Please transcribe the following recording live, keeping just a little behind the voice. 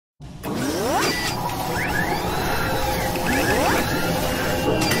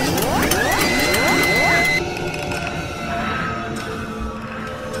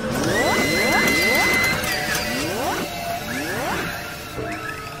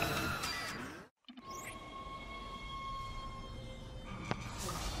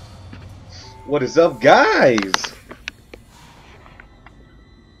What is up, guys?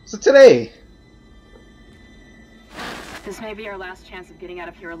 So today, this may be our last chance of getting out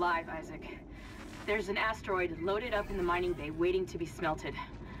of here alive, Isaac. There's an asteroid loaded up in the mining bay waiting to be smelted.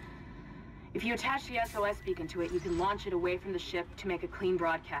 If you attach the SOS beacon to it, you can launch it away from the ship to make a clean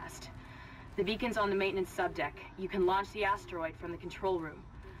broadcast. The beacon's on the maintenance subdeck. You can launch the asteroid from the control room.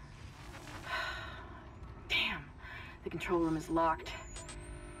 Damn, the control room is locked.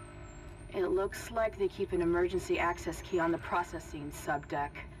 It looks like they keep an emergency access key on the processing subdeck.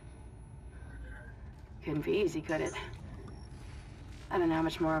 Couldn't be easy, could it? I don't know how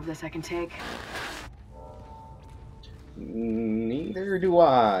much more of this I can take. neither do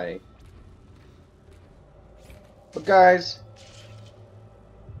I. But guys,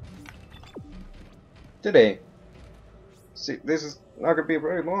 today, see, this is not going to be a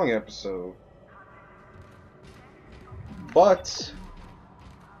very long episode, but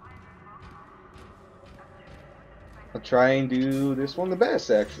I'll try and do this one the best,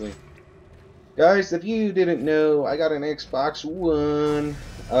 actually. Guys, if you didn't know, I got an Xbox One.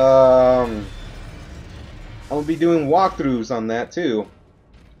 I'll be doing walkthroughs on that too.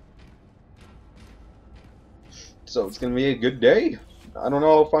 So it's gonna be a good day. I don't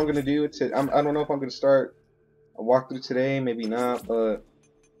know if I'm gonna do it. I don't know if I'm gonna start a walkthrough today. Maybe not, but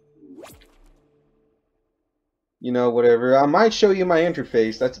you know, whatever. I might show you my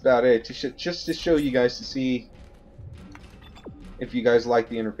interface. That's about it. Just to show you guys to see if you guys like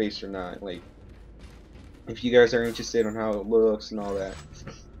the interface or not. Like, if you guys are interested in how it looks and all that.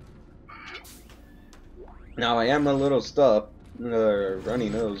 Now I am a little stuck, runny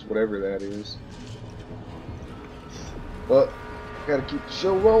nose, whatever that is. But gotta keep the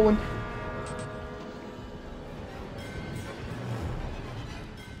show rolling.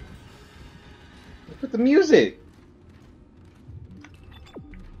 Look at the music.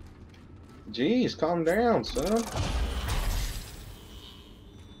 Jeez, calm down, son.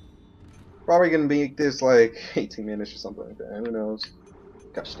 Probably gonna make this like 18 minutes or something like that. Who knows?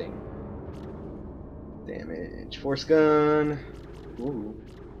 Gosh dang. Damage. Force gun. Ooh.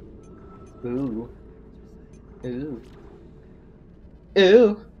 Ooh. Ooh.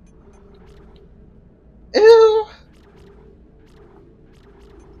 Ew. Ew.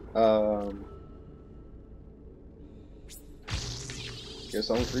 Guess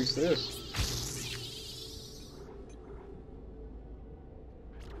I'll increase this.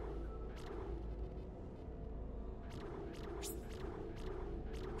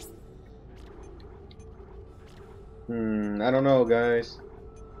 I don't know, guys.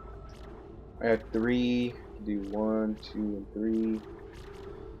 I had 3. Do 1, 2, and 3.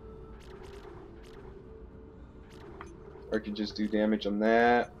 Or I could just do damage on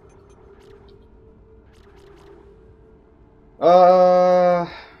that. I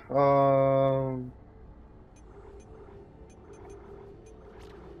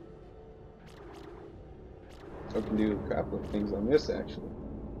can do a couple of things on this actually.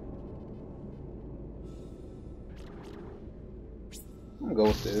 I'm gonna go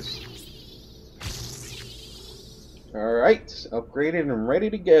with this. Alright, upgraded and ready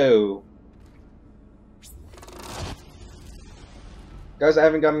to go. Guys, I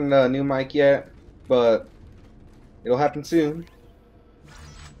haven't gotten a new mic yet, but it'll happen soon.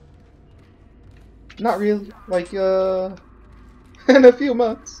 Not really, like, in a few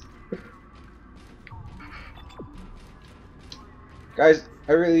months. Guys,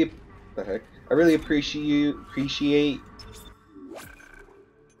 I really appreciate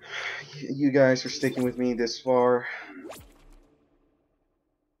you guys for sticking with me this far.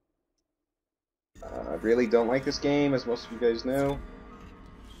 I really don't like this game, as most of you guys know.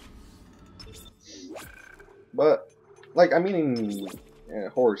 But, like, I mean in a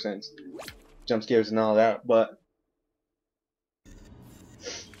horror sense. Jump scares and all that, but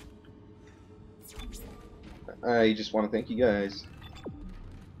I just want to thank you guys.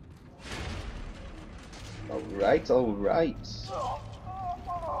 Alright, alright.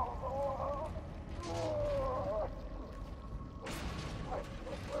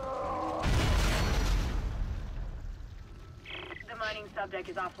 The mining subdeck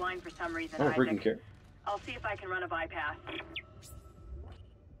is offline for some reason, I don't freaking Isaac. care. I'll see if I can run a bypass.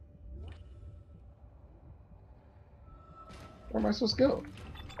 Where am I supposed to go?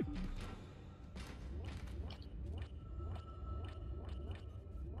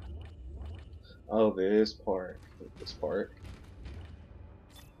 Oh, this part. This part.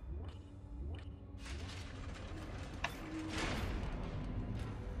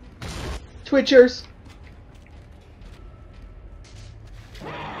 Twitchers!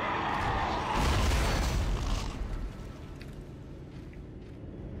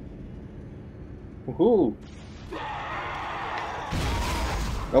 Woohoo!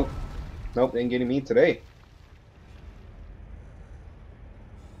 Nope. Nope, ain't getting me today.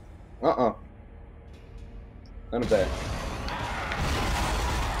 Uh-uh. None of that.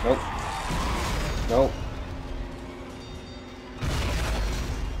 Nope. Nope.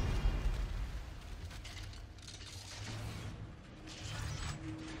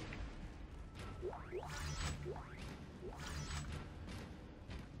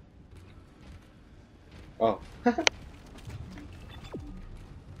 Oh.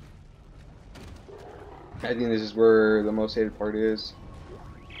 I think this is where the most hated part is.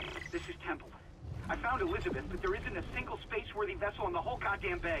 This is Temple. I found Elizabeth, but there isn't a single space-worthy vessel in the whole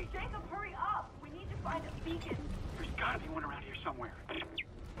goddamn bay. Jacob, hurry up! We need to find a beacon. There's gotta be one around here somewhere.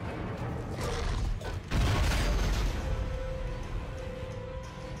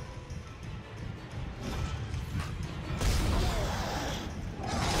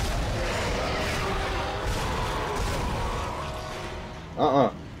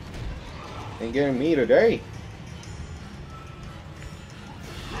 Ain't getting me today.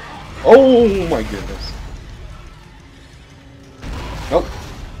 Oh my goodness. Nope.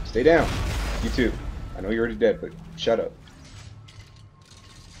 Stay down. You too. I know you're already dead, but shut up.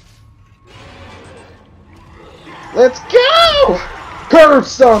 Let's go! Curb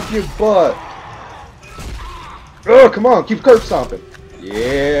stomp you butt! Oh, come on, keep curb stomping.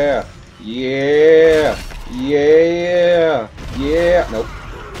 Yeah. Yeah. Yeah. Yeah. Nope.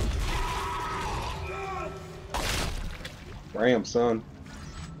 Damn, son.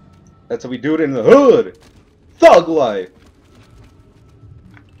 That's how we do it in the hood. Thug life.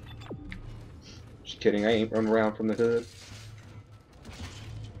 Just kidding, I ain't running around from the hood.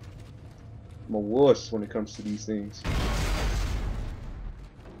 I'm a wuss when it comes to these things.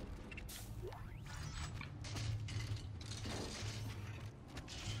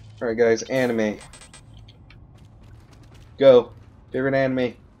 Alright guys, anime. Go. Favorite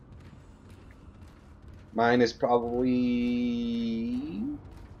anime. Mine is probably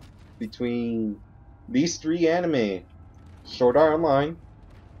between these three anime. Sword Art Online.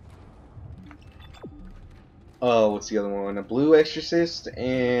 Oh, what's the other one? A Blue Exorcist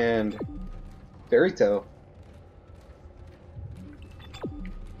and Fairy Tail.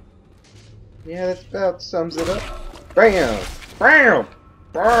 Yeah, that about sums it up. Bam! Bam!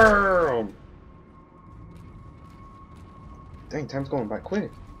 Bam! Dang, time's going by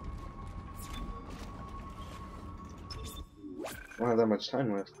quick. I don't have that much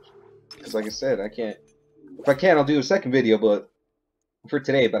time left. Because like I said, I can't... If I can, I'll do a second video, but... For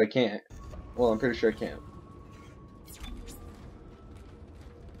today, but I can't. Well, I'm pretty sure I can.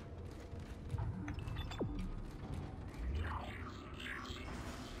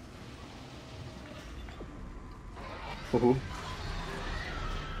 Woohoo.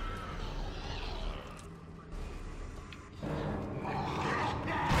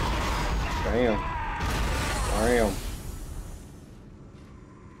 Damn. Damn.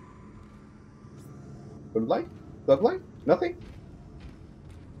 Good light? Thug light? Nothing?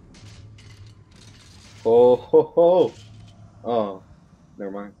 Oh ho ho! Oh,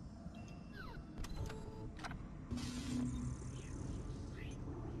 never mind.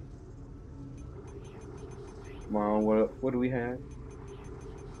 Come on, what do we have?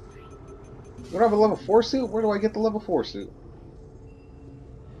 We don't have a level 4 suit? Where do I get the level 4 suit?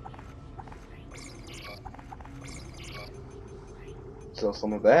 Sell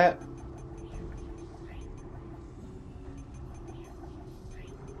some of that.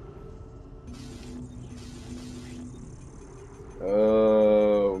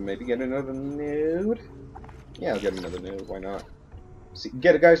 Oh, maybe get another nude? Yeah, I'll get another nude. Why not? See,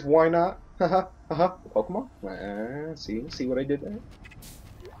 get it, guys. Why not? Haha, haha. Pokemon. See what I did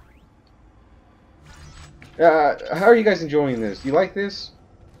there? How are you guys enjoying this? You like this?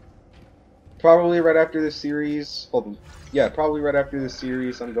 Probably right after this series. Hold on. Yeah, probably right after this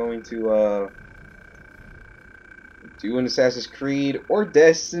series, I'm going to do an Assassin's Creed or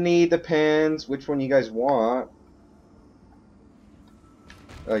Destiny. Depends which one you guys want.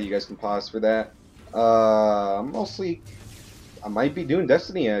 You guys can pause for that. Mostly, I might be doing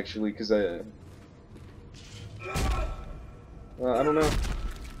Destiny actually, because I don't know.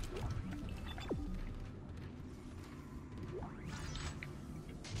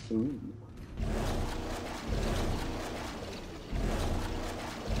 Ooh.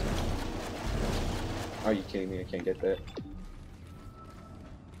 Are you kidding me? I can't get that.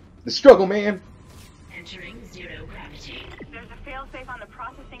 The struggle, man! Entering zero gravity. There's a failsafe on the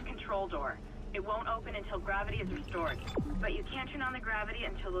processing control door. It won't open until gravity is restored. But you can't turn on the gravity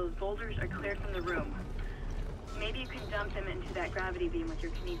until those boulders are cleared from the room. Maybe you can dump them into that gravity beam with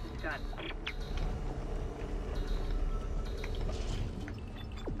your kinesis gun.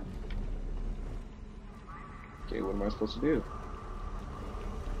 Okay, what am I supposed to do?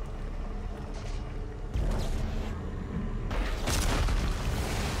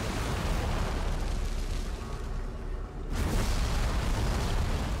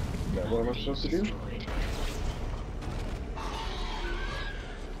 What am I supposed to do?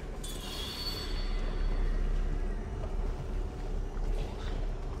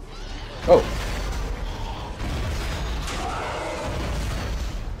 Oh!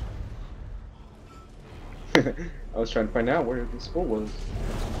 I was trying to find out where the skull was.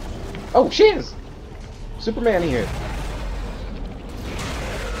 Oh, she is! Superman here!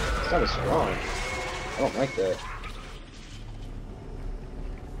 It's not as strong. I don't like that.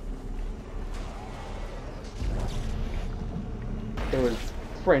 There was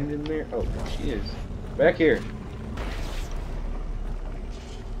a friend in there. Oh, she is. Back here.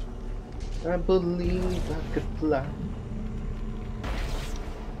 I believe I could fly.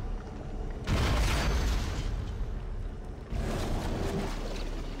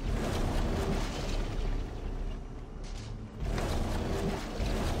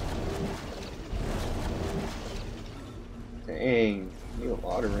 Dang, you have a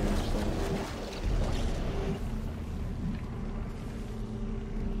lot of range.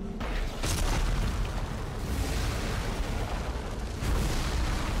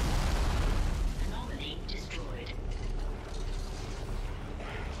 Anomaly destroyed.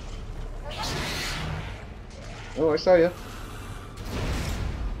 Oh, I saw you.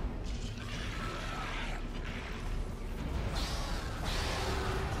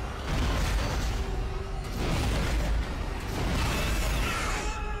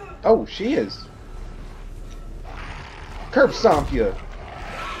 Oh, she is. Curb stomp you.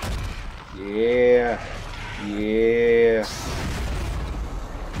 Yeah. Yeah.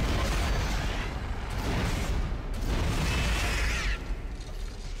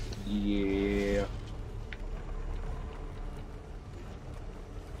 Yeah.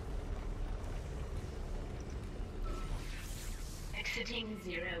 Exiting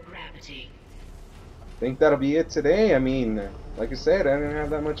zero gravity. I think that'll be it today. I mean, like I said, I didn't have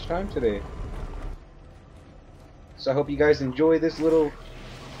that much time today. So I hope you guys enjoy this little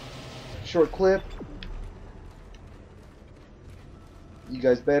short clip. You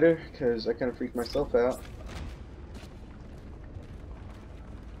guys better, because I kind of freaked myself out.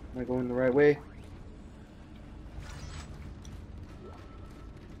 Am I going the right way?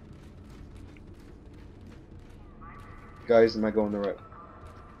 Guys, am I going the right way?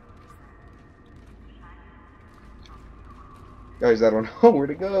 Guys, I don't know where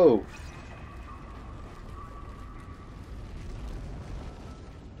to go.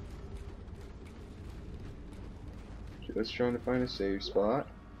 Just trying to find a save spot.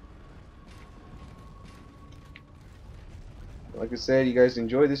 Like I said, you guys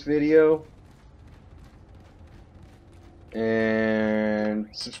enjoy this video. And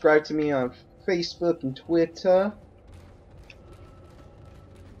subscribe to me on Facebook and Twitter.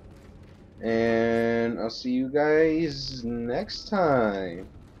 And I'll see you guys next time.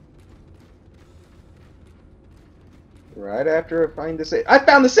 Right after I find the save. I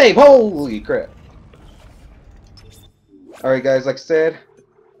found the save! Holy crap! Alright guys, like I said,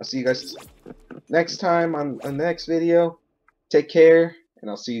 I'll see you guys next time on the next video. Take care, and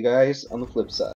I'll see you guys on the flip side.